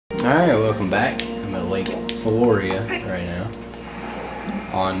Alright, welcome back. I'm at Lake Floria right now.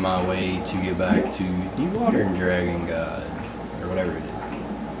 On my way to get back to the Water Dragon God, or whatever it is.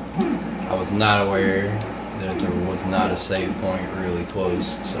 I was not aware that there was not a save point really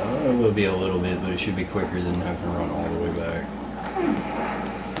close, so it will be a little bit, but it should be quicker than having to run all the way back.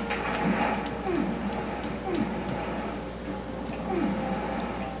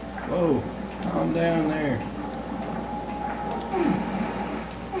 Whoa, calm down there.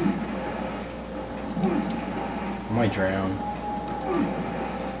 I might drown.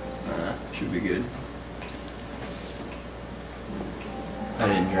 Should be good. I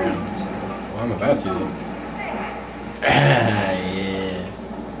didn't drown, so... Well, I'm about to, though. Yeah.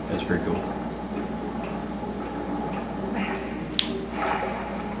 That's pretty cool.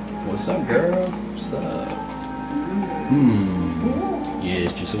 What's up, girl? What's up?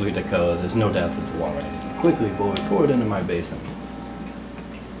 Yes, just look at the color. There's no doubt that the water. Quickly, boy, pour it into my basin.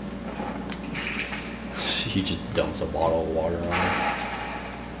 He just dumps a bottle of water on it.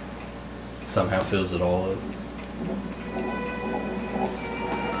 Somehow fills it all up.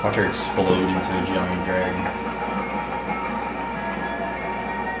 Watch her explode into a giant dragon.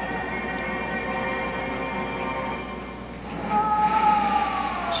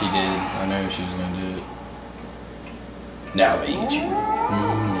 She did. I know she was going to do it. Now I eat you.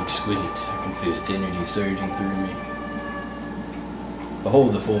 Exquisite. I can feel its energy surging through me.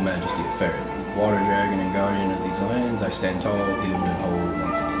 Behold the full majesty of Ferret. Water dragon and guardian of these lands, I stand tall, healed and whole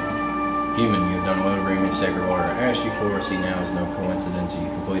once again. Human, you have done well to bring me the sacred water I asked you for. See, now is no coincidence. You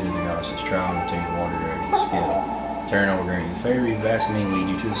completed the goddess's trial and obtained the water dragon's skill. Turn, I will grant you the favor you vast and lead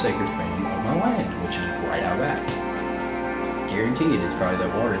you to the sacred fame of my land, which is right out back. Guaranteed it's probably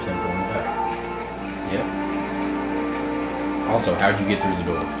that water temple in the back. Yep. Also, how'd you get through the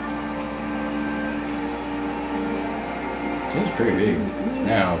door? It was pretty big.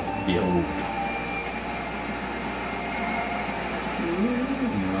 Now, behold.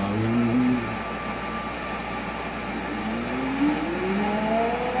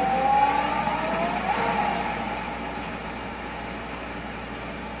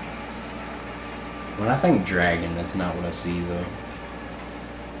 When I think dragon, that's not what I see, though.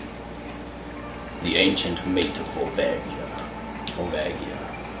 The ancient mate of Volvagia.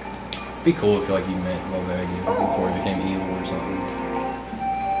 Be cool if like you met Volvagia before he became evil or something.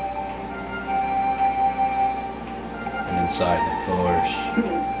 And inside they flourish.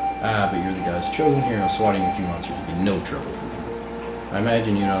 But you're the guy's chosen hero. Swatting a few monsters would be no trouble for you. I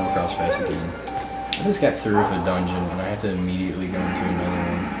imagine you know across Pasadena. I just got through with a dungeon and I have to immediately go into another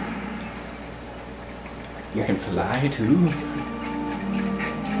one. You can fly too?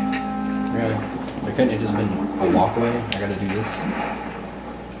 Really? Why couldn't it just been a walkway? I gotta do this.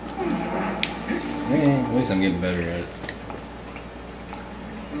 Yeah, at least I'm getting better at it.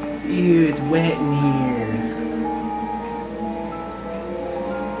 Ew, it's wet in here.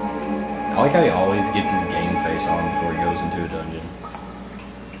 I like how he always gets his game face on before he goes into a dungeon.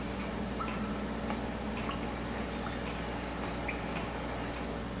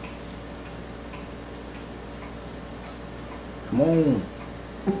 Come on.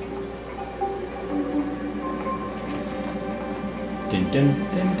 Dun dun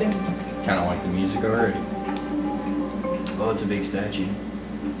dun dun. Kind of like the music already. Oh, it's a big statue.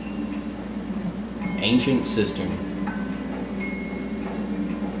 Ancient cistern.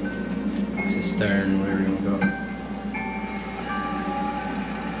 Cistern, whatever you want to call it.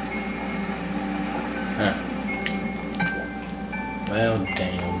 Huh. Well,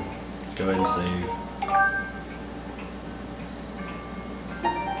 damn. Let's go ahead and save.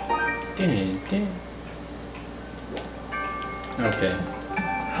 Okay.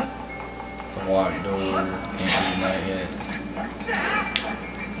 It's a locked door. Can't open that yet.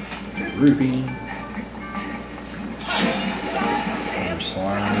 Rupee. More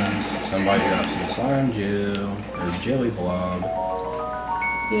slimes. Somebody drops some slime gel. Or jelly blob.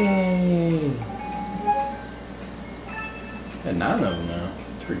 Yay! Got 9 of them now.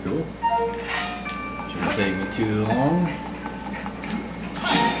 That's pretty cool. Shouldn't take me too long.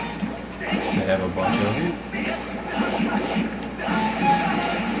 They have a bunch of them.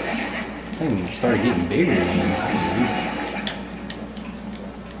 I think we started getting bigger again.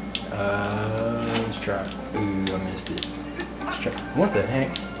 Let's try. Ooh, I missed it. Let's try. What the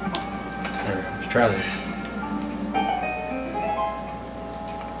heck? There we go. Let's try this.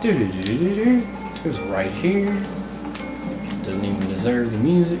 It was right here. Doesn't even deserve the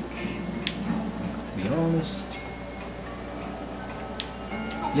music, to be honest.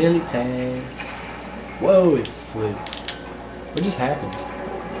 Lily pads. Whoa, it flipped. What just happened?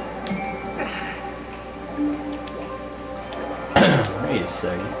 Wait a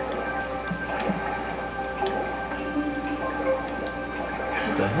second.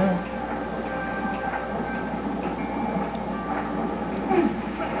 hell?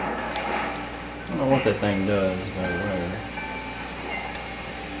 I don't know what that thing does, but whatever.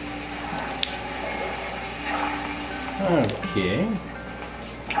 Okay.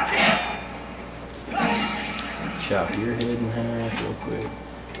 Chop your head in half real quick.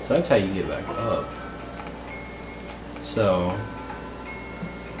 So that's how you get back up. So,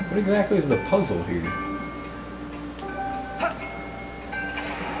 what exactly is the puzzle here?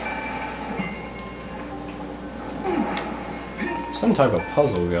 Some type of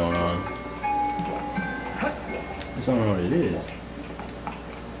puzzle going on. I just don't know what it is.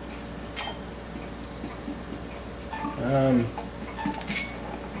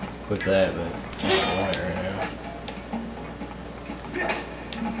 Put that, but I don't want it right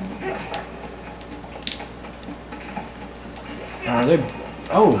now. Are they?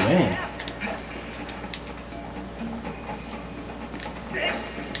 Oh man.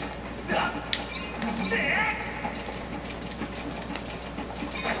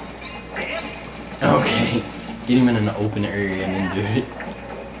 Okay, get him in an open area and then do it.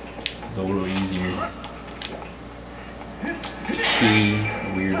 It's a little easier. Key,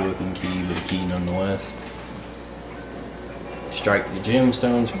 a weird looking key, but a key nonetheless. Strike the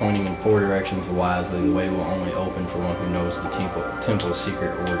gemstones, pointing in 4 directions wisely. The way will only open for one who knows the temple's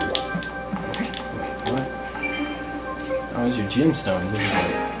secret order. What? Oh, these are gemstones. They're just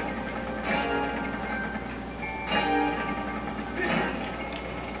like...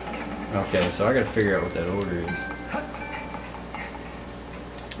 Okay, so I gotta figure out what that order is.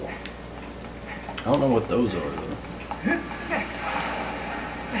 I don't know what those are though.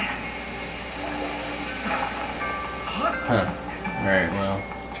 Huh. Alright, well,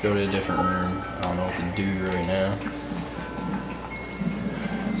 let's go to a different room. I don't know what to do right now.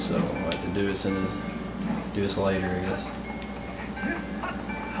 So I'll have to do this later, I guess.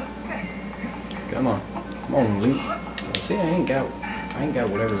 Come on. Come on, Luke. See, I ain't got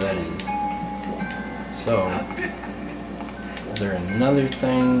whatever that is. So, is there another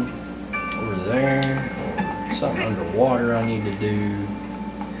thing over there? Or something underwater I need to do?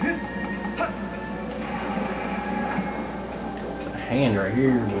 There's a hand right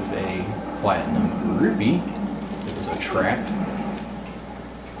here with a platinum rupee. It was a trap.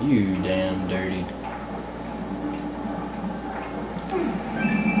 You damn dirty.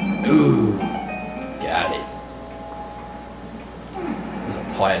 Ooh, got it.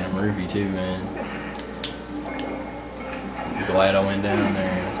 Platinum rupee too, man. I'm glad I went down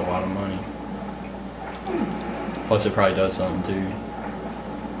there. That's a lot of money. Plus it probably does something too.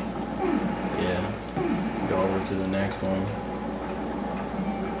 Yeah. Go over to the next one.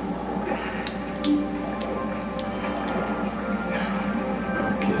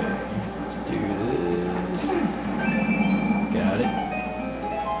 Okay. Let's do this. Got it.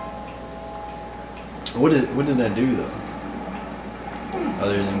 What did that do though?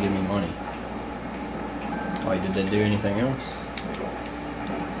 Other than give me money. Like, did they do anything else?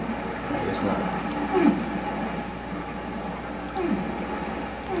 I guess not.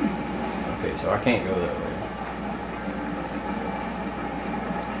 Okay, so I can't go that way.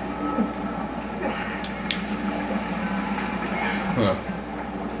 Huh.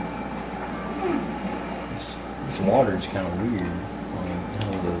 This water is kind of weird. Like,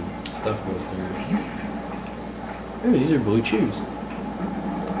 how the stuff goes through. Ooh, these are blue chews.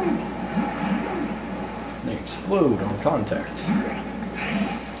 They explode on contact.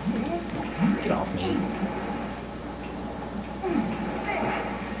 Get off me.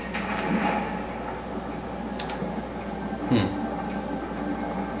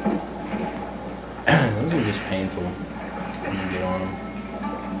 Those are just painful when you get on them.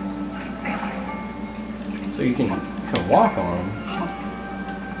 So you can walk on them.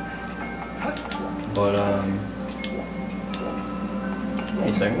 But, wait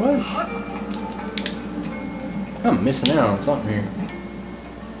a second, what? I'm missing out on something here.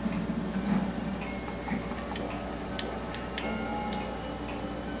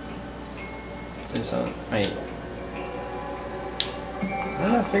 Wait. How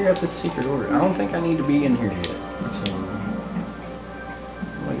did I figure out this secret order? I don't think I need to be in here yet. So,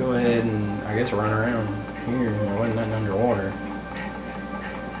 I'm gonna go ahead and, I guess, run around here. There wasn't nothing underwater.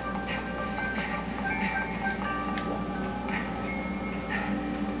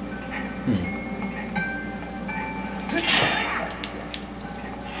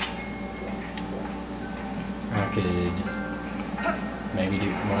 I could maybe do,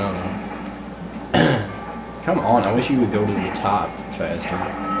 well, come on, I wish you would go to the top faster.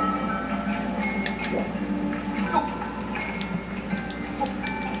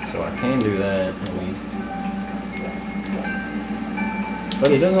 So I can do that, at least.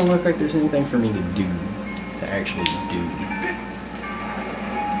 But it doesn't look like there's anything for me to do, to actually do.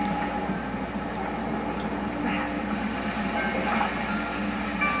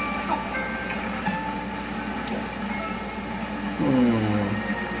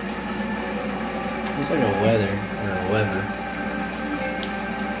 Looks like a lever.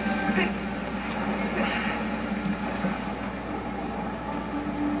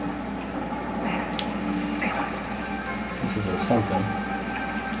 This is a something.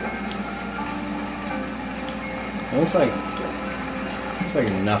 It looks like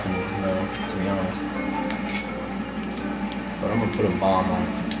nothing though, to be honest. But I'm gonna put a bomb on it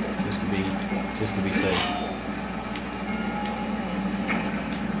just to be safe.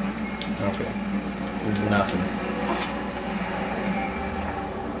 Okay. There's nothing.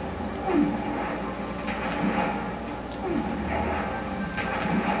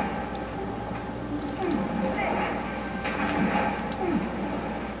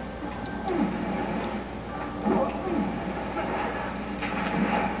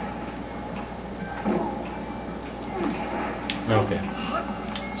 Okay.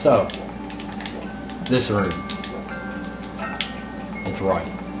 So, this room. It's right.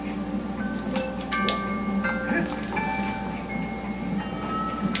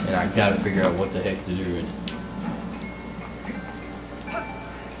 And I gotta figure out what the heck to do in it.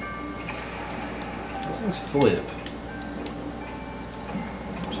 Those things flip.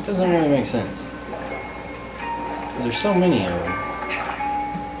 Which doesn't really make sense. Because there's so many of them.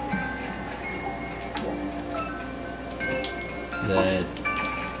 That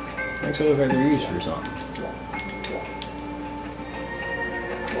makes it look like they're used for something.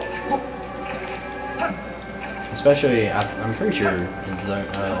 Especially, I'm pretty sure it's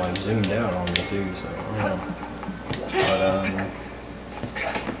like zoomed out on me too, so I don't know. But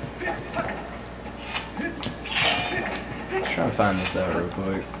let's try to find this out real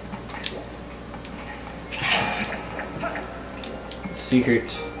quick.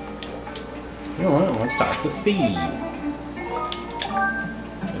 Secret. You know what? Let's talk to Fee.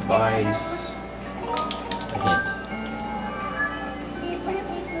 Advise. A hint.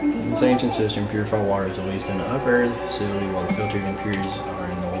 In this ancient system, purified water is released in the upper area of the facility while the filtered impurities are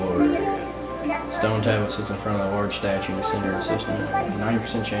in the lower area. Stone tablet sits in front of the large statue in the center of the system.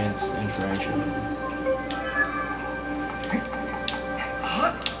 90% chance information.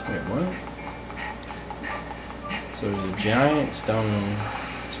 Wait, what? So there's a giant stone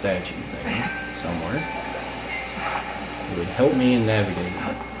statue thing somewhere. It would help me in navigating.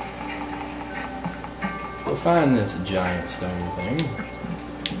 Let's go find this giant stone thing.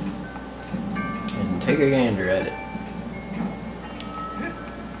 Take a gander at it.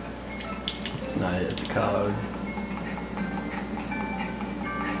 It's not it, it's a cog.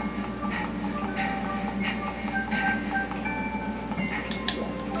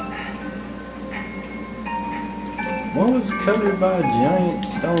 What was covered by a giant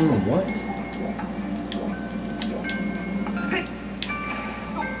stone what?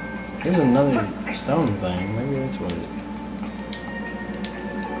 Here's another stone thing, maybe that's what it is.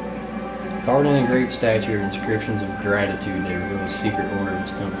 Carved in a great statue are inscriptions of gratitude that reveal a secret order of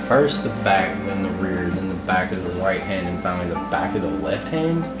stone. First the back, then the rear, then the back of the right hand, and finally the back of the left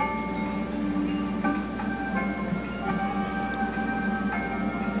hand.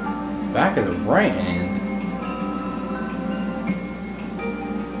 Back of the right hand?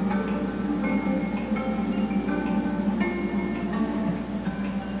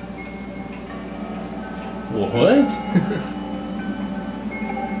 What?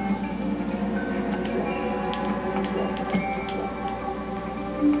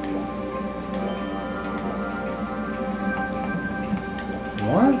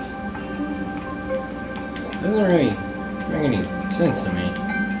 What? Doesn't really make any sense to me.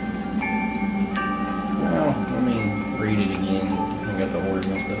 Well, let me read it again. I got the order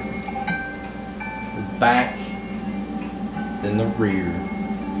messed up. The back, then the rear,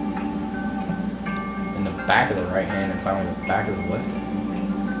 then the back of the right hand, and finally the back of the left hand.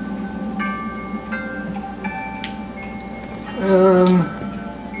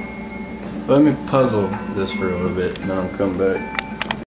 Let me puzzle this for a little bit, and then I'll come back.